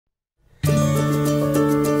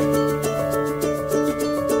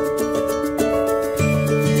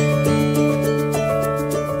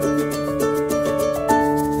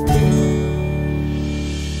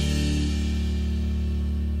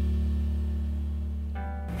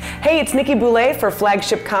Hey, it's Nikki Boulay for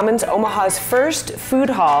Flagship Commons, Omaha's first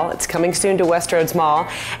food hall. It's coming soon to Westroads Mall.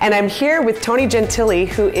 And I'm here with Tony Gentile,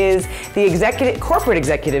 who is the corporate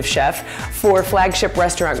executive chef for Flagship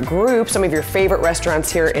Restaurant Group, some of your favorite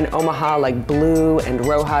restaurants here in Omaha, like Blue and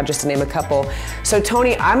Roja, just to name a couple. So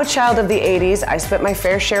Tony, I'm a child of the 80s. I spent my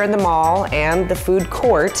fair share in the mall and the food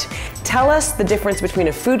court. Tell us the difference between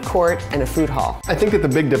a food court and a food hall. I think that the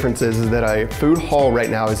big difference is that a food hall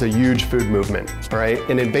right now is a huge food movement, right?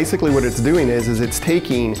 And basically what it's doing is it's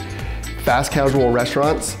taking fast casual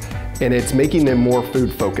restaurants and it's making them more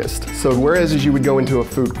food focused. So whereas as you would go into a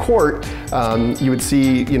food court, you would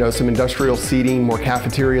see some industrial seating, more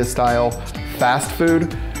cafeteria style, fast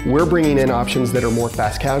food. We're bringing in options that are more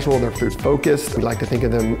fast casual, they're food focused. We like to think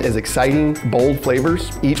of them as exciting, bold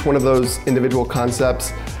flavors. Each one of those individual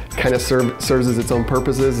concepts kind of serves as its own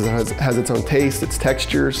purposes, it has its own taste, its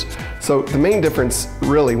textures. So the main difference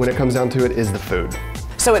really when it comes down to it is the food.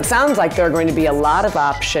 So it sounds like there are going to be a lot of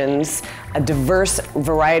options, a diverse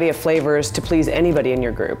variety of flavors to please anybody in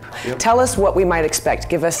your group. Yep. Tell us what we might expect.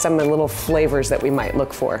 Give us some little flavors that we might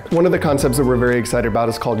look for. One of the concepts that we're very excited about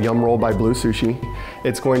is called Yum Roll by Blue Sushi.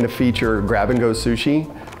 It's going to feature grab-and-go sushi,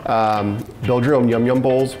 build your own yum yum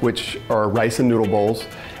bowls, which are rice and noodle bowls,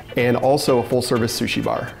 and also a full-service sushi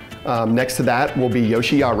bar. Next to that will be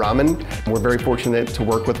Yoshiya Ramen. We're very fortunate to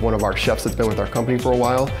work with one of our chefs that's been with our company for a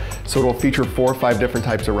while. So it'll feature 4 or 5 different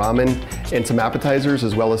types of ramen and some appetizers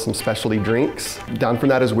as well as some specialty drinks. Down from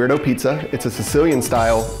that is Weirdo Pizza. It's a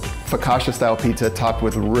Sicilian-style, focaccia style pizza topped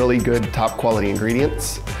with really good top quality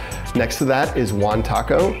ingredients. Next to that is Juan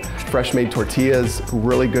Taco, fresh made tortillas,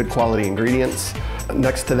 really good quality ingredients.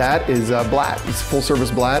 Next to that is Blatt. It's full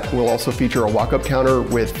service Blatt. We'll also feature a walk-up counter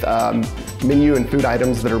with menu and food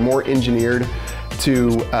items that are more engineered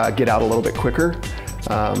to get out a little bit quicker.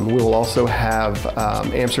 We will also have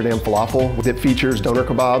Amsterdam Falafel that features doner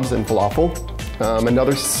kebabs and falafel.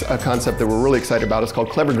 Another concept that we're really excited about is called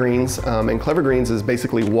Clever Greens. And Clever Greens is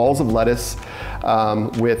basically walls of lettuce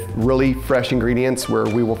with really fresh ingredients where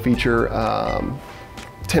we will feature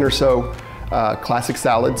 10 or so classic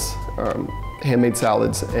salads, handmade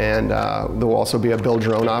salads, and there will also be a build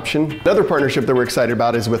your own option. Another partnership that we're excited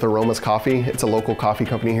about is with Aromas Coffee. It's a local coffee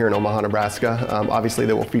company here in Omaha, Nebraska. Obviously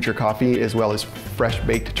they will feature coffee as well as fresh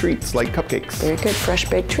baked treats like cupcakes. Very good, fresh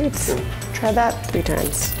baked treats. Try that 3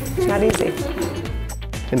 times, not easy.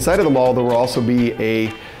 Inside of the mall there will also be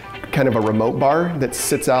a kind of a remote bar that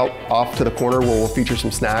sits out off to the corner where we'll feature some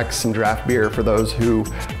snacks, some draft beer for those who,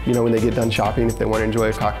 when they get done shopping, if they want to enjoy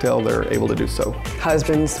a cocktail, they're able to do so.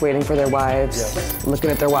 Husbands waiting for their wives, looking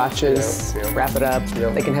at their watches, wrap it up,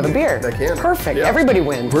 they can have a beer. They can. Perfect, everybody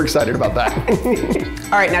wins. We're excited about that.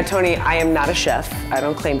 All right, now Tony, I am not a chef, I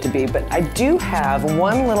don't claim to be, but I do have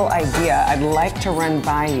one little idea I'd like to run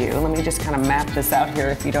by you. Let me just kind of map this out here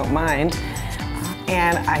if you don't mind.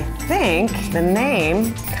 And I think the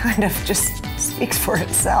name kind of just speaks for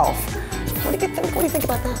itself. What do you think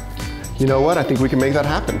about that? You know what? I think we can make that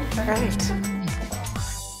happen. All right.